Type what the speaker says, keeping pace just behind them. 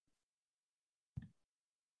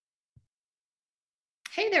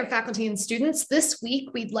Hey there, faculty and students. This week,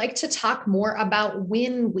 we'd like to talk more about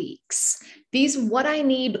win weeks. These What I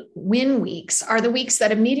Need win weeks are the weeks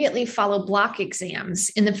that immediately follow block exams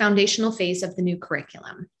in the foundational phase of the new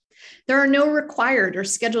curriculum. There are no required or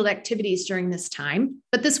scheduled activities during this time,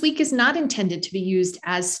 but this week is not intended to be used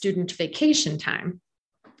as student vacation time.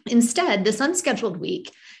 Instead, this unscheduled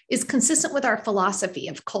week is consistent with our philosophy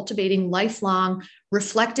of cultivating lifelong,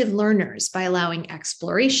 reflective learners by allowing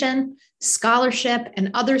exploration, scholarship,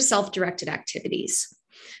 and other self-directed activities.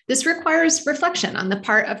 This requires reflection on the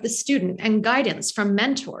part of the student and guidance from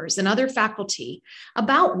mentors and other faculty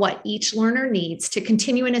about what each learner needs to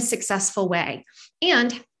continue in a successful way,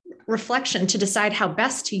 and reflection to decide how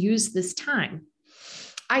best to use this time.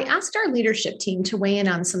 I asked our leadership team to weigh in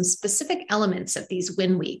on some specific elements of these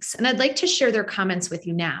win weeks, and I'd like to share their comments with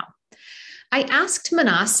you now. I asked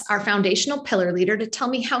Manas, our foundational pillar leader, to tell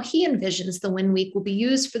me how he envisions the win week will be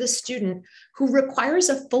used for the student who requires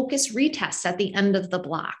a focused retest at the end of the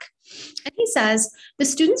block. And he says the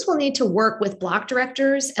students will need to work with block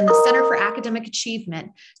directors and the Center for Academic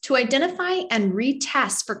Achievement to identify and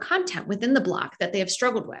retest for content within the block that they have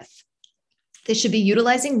struggled with. They should be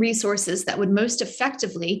utilizing resources that would most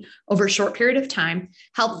effectively, over a short period of time,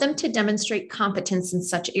 help them to demonstrate competence in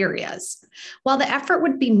such areas. While the effort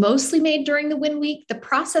would be mostly made during the win week, the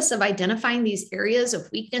process of identifying these areas of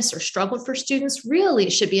weakness or struggle for students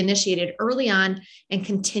really should be initiated early on and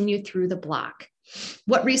continue through the block.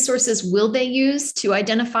 What resources will they use to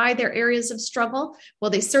identify their areas of struggle?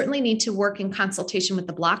 Well, they certainly need to work in consultation with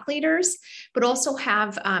the block leaders, but also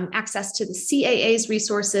have access to the CAA's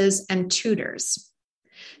resources and tutors.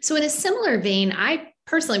 So in a similar vein, I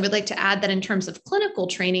personally would like to add that in terms of clinical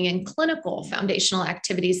training and clinical foundational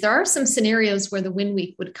activities, there are some scenarios where the win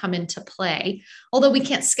week would come into play, although we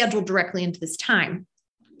can't schedule directly into this time.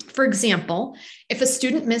 For example, if a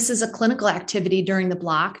student misses a clinical activity during the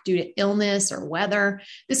block due to illness or weather,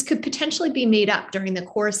 this could potentially be made up during the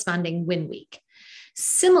corresponding win week.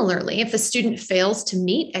 Similarly, if a student fails to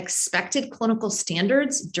meet expected clinical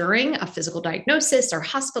standards during a physical diagnosis or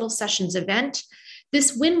hospital sessions event,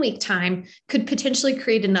 this win week time could potentially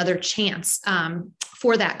create another chance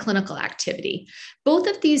for that clinical activity. Both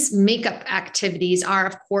of these makeup activities are,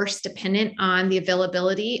 of course, dependent on the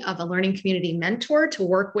availability of a learning community mentor to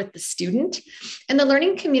work with the student. And the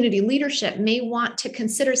learning community leadership may want to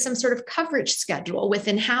consider some sort of coverage schedule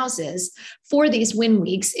within houses for these win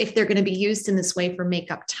weeks if they're going to be used in this way for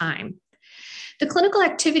makeup time. The clinical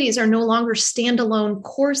activities are no longer standalone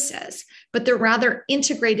courses, but they're rather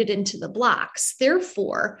integrated into the blocks.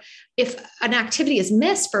 Therefore, if an activity is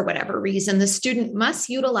missed for whatever reason, the student must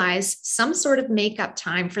utilize some sort of makeup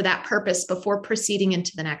time for that purpose before proceeding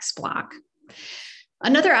into the next block.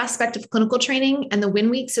 Another aspect of clinical training and the win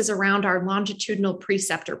weeks is around our longitudinal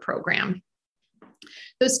preceptor program.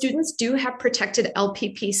 Those students do have protected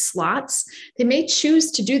LPP slots. They may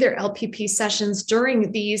choose to do their LPP sessions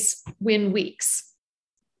during these win weeks.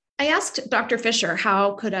 I asked Dr. Fisher,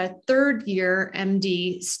 how could a third-year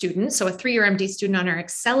MD student, so a three-year MD student on our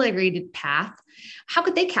accelerated path, how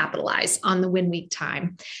could they capitalize on the win week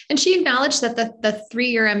time? And she acknowledged that the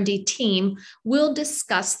three-year MD team will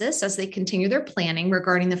discuss this as they continue their planning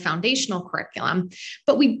regarding the foundational curriculum.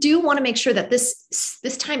 But we do want to make sure that this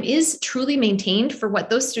time is truly maintained for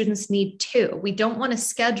what those students need too. We don't want to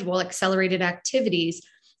schedule accelerated activities,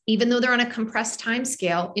 even though they're on a compressed time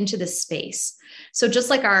scale, into this space. So just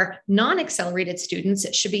like our non-accelerated students,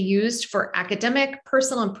 it should be used for academic,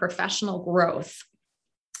 personal, and professional growth.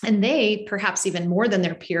 And they, perhaps even more than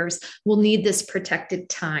their peers, will need this protected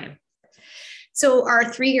time. So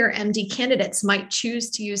our three-year MD candidates might choose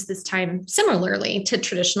to use this time similarly to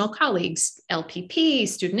traditional colleagues, LPP,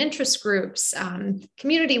 student interest groups,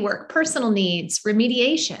 community work, personal needs,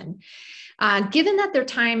 remediation. Given that their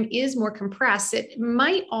time is more compressed, it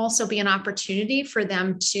might also be an opportunity for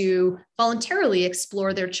them to voluntarily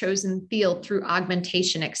explore their chosen field through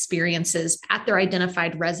augmentation experiences at their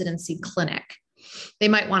identified residency clinic. They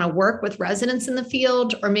might want to work with residents in the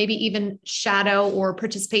field, or maybe even shadow or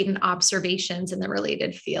participate in observations in the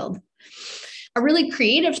related field. A really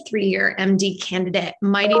creative three-year MD candidate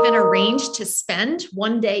might even arrange to spend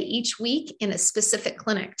one day each week in a specific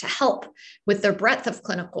clinic to help with their breadth of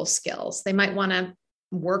clinical skills. They might want to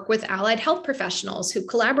work with allied health professionals who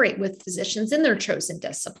collaborate with physicians in their chosen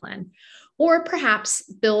discipline, or perhaps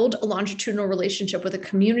build a longitudinal relationship with a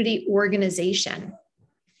community organization.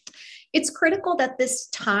 It's critical that this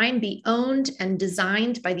time be owned and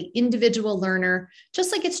designed by the individual learner,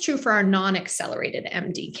 just like it's true for our non-accelerated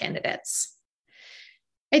MD candidates.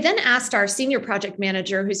 I then asked our senior project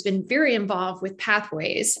manager, who's been very involved with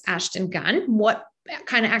Pathways, Ashton Gunn, what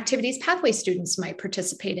kind of activities pathway students might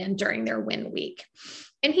participate in during their WIN week.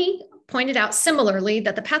 And he pointed out similarly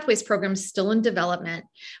that the Pathways program is still in development,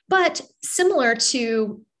 but similar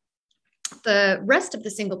to the rest of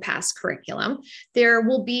the single pass curriculum, there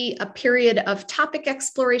will be a period of topic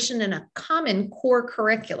exploration and a common core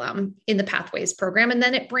curriculum in the Pathways program, and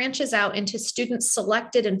then it branches out into student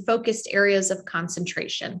selected and focused areas of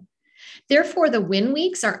concentration. Therefore, the WIN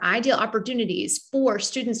weeks are ideal opportunities for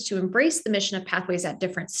students to embrace the mission of Pathways at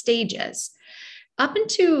different stages. Up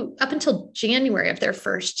until January of their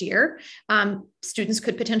first year, students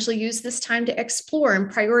could potentially use this time to explore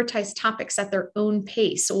and prioritize topics at their own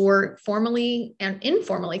pace, or formally and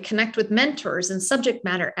informally connect with mentors and subject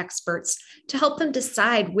matter experts to help them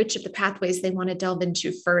decide which of the pathways they want to delve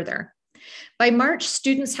into further. By March,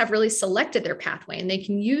 students have really selected their pathway, and they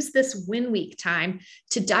can use this WIN week time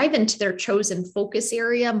to dive into their chosen focus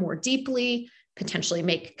area more deeply, potentially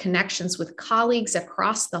make connections with colleagues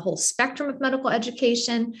across the whole spectrum of medical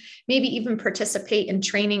education, maybe even participate in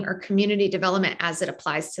training or community development as it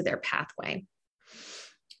applies to their pathway.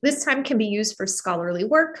 This time can be used for scholarly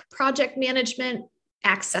work, project management,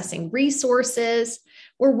 accessing resources,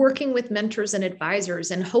 or working with mentors and advisors,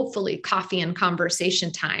 and hopefully coffee and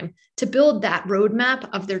conversation time to build that roadmap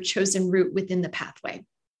of their chosen route within the pathway.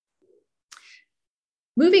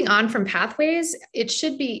 Moving on from pathways, it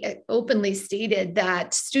should be openly stated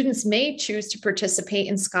that students may choose to participate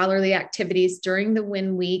in scholarly activities during the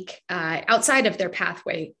WIN week outside of their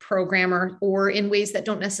pathway program, or in ways that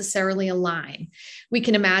don't necessarily align. We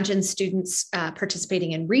can imagine students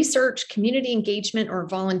participating in research, community engagement, or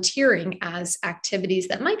volunteering as activities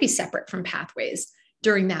that might be separate from pathways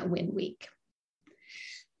during that WIN week.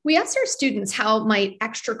 We asked our students how might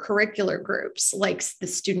extracurricular groups like the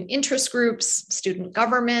student interest groups, student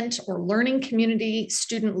government, or learning community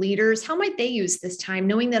student leaders, how might they use this time,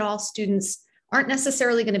 knowing that all students aren't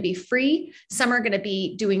necessarily going to be free. Some are going to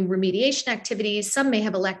be doing remediation activities. Some may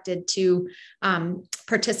have elected to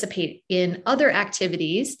participate in other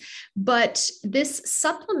activities, but this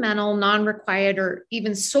supplemental, non-required, or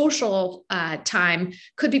even social time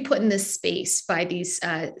could be put in this space by these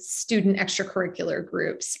student extracurricular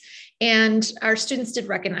groups. And our students did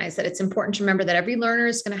recognize that it's important to remember that every learner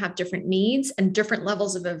is going to have different needs and different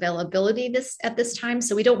levels of availability at this time.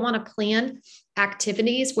 So we don't want to plan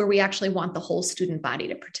activities where we actually want the whole student body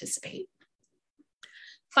to participate.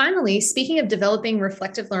 Finally, speaking of developing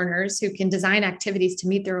reflective learners who can design activities to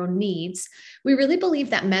meet their own needs, we really believe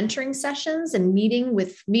that mentoring sessions and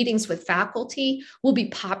meetings with faculty will be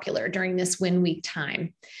popular during this WIN week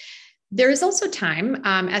time. There is also time,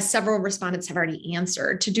 as several respondents have already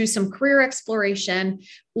answered, to do some career exploration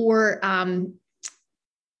or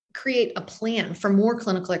create a plan for more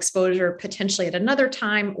clinical exposure, potentially at another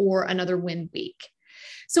time or another WIN week.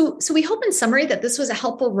 So we hope in summary that this was a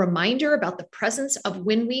helpful reminder about the presence of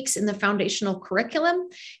WIN weeks in the foundational curriculum,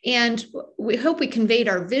 and we hope we conveyed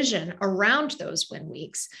our vision around those WIN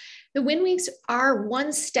weeks. The WIN weeks are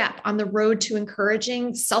one step on the road to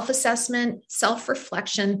encouraging self-assessment,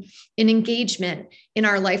 self-reflection, and engagement in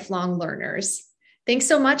our lifelong learners. Thanks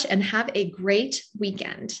so much and have a great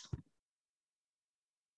weekend.